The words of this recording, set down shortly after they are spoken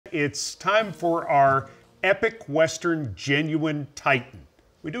It's time for our Epic Western Genuine Titan.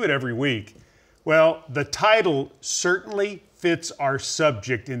 We do it every week. Well, the title certainly fits our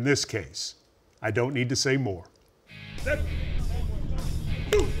subject in this case. I don't need to say more.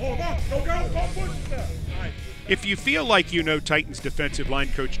 If you feel like you know Titans defensive line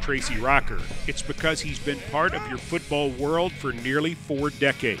coach Tracy Rocker, it's because he's been part of your football world for nearly 4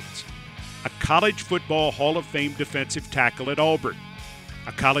 decades. A college football Hall of Fame defensive tackle at Auburn,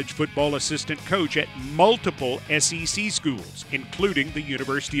 a college football assistant coach at multiple SEC schools, including the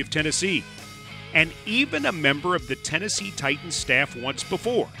University of Tennessee, and even a member of the Tennessee Titans staff once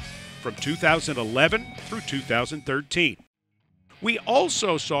before, from 2011 through 2013. We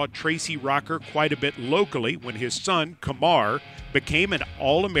also saw Tracy Rocker quite a bit locally when his son, Kumar, became an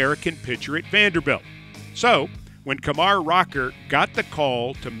All-American pitcher at Vanderbilt. So, when Kumar Rocker got the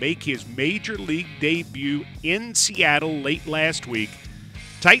call to make his major league debut in Seattle late last week,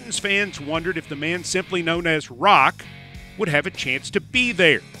 Titans fans wondered if the man simply known as Rock would have a chance to be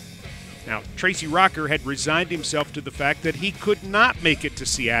there. Now, Tracy Rocker had resigned himself to the fact that he could not make it to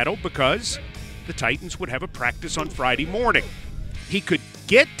Seattle because the Titans would have a practice on Friday morning. He could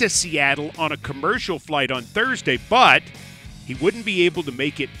get to Seattle on a commercial flight on Thursday, but he wouldn't be able to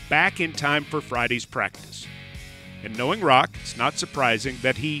make it back in time for Friday's practice. And knowing Rock, it's not surprising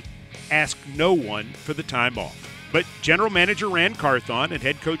that he asked no one for the time off. But General Manager Rand Carthon and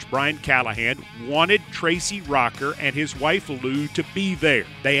head coach Brian Callahan wanted Tracy Rocker and his wife Lou to be there.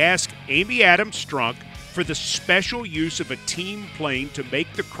 They asked Amy Adams Strunk for the special use of a team plane to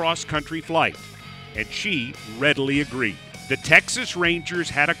make the cross-country flight, and she readily agreed. The Texas Rangers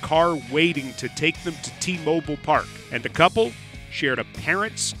had a car waiting to take them to T-Mobile Park, and the couple shared a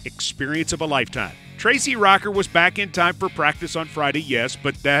parent's experience of a lifetime. Tracy Rocker was back in time for practice on Friday, yes,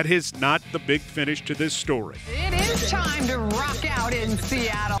 but that is not the big finish to this story. It is time to rock out in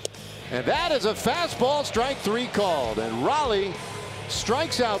Seattle. And that is a fastball, strike 3 called. And Raleigh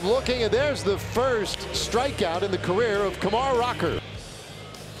strikes out looking, and there's the first strikeout in the career of Kumar Rocker.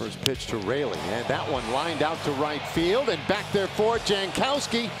 First pitch to Raley, and that one lined out to right field, and back there for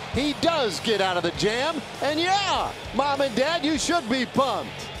Jankowski. He does get out of the jam, and yeah, Mom and Dad, you should be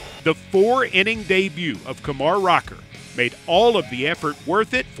pumped. The 4-inning debut of Kumar Rocker made all of the effort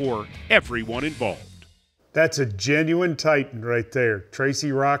worth it for everyone involved. That's a genuine Titan right there.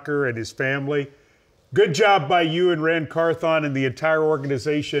 Tracy Rocker and his family. Good job by you and Rand Carthon and the entire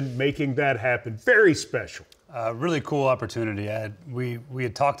organization making that happen. Very special. Really cool opportunity. We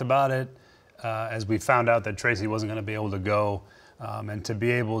had talked about it as we found out that Tracy wasn't going to be able to go, and to be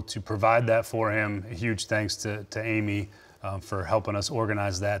able to provide that for him, a huge thanks to Amy for helping us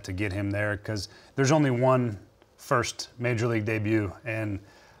organize that to get him there, because there's only one first major league debut, and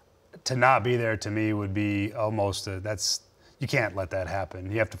to not be there to me would be almost you can't let that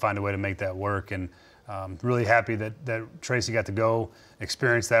happen. You have to find a way to make that work, and really happy that Tracy got to go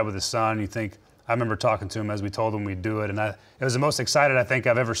experience that with his son. I remember talking to him as we told him we'd do it, and it was the most excited I think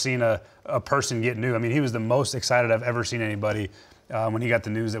I've ever seen a person get new. I mean, he was the most excited I've ever seen anybody when he got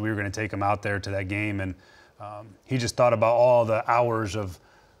the news that we were going to take him out there to that game, and he just thought about all the hours of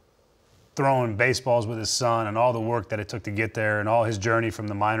throwing baseballs with his son and all the work that it took to get there and all his journey from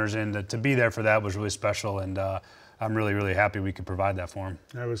the minors in to be there for that was really special, and I'm really, really happy we could provide that for him.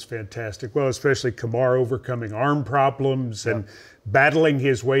 That was fantastic. Well, especially Kumar overcoming arm problems and battling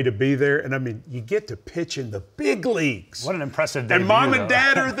his way to be there. And I mean, you get to pitch in the big leagues. What an impressive debut. And Mom and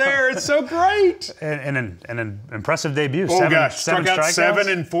Dad are there. It's so great. And an impressive debut. Oh, gosh. Struck out 7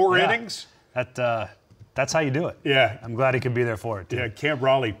 in 4 innings. That's how you do it. Yeah. I'm glad he could be there for it, too. Yeah, Cam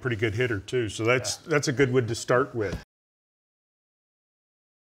Raleigh, pretty good hitter, too. So that's a good one to start with.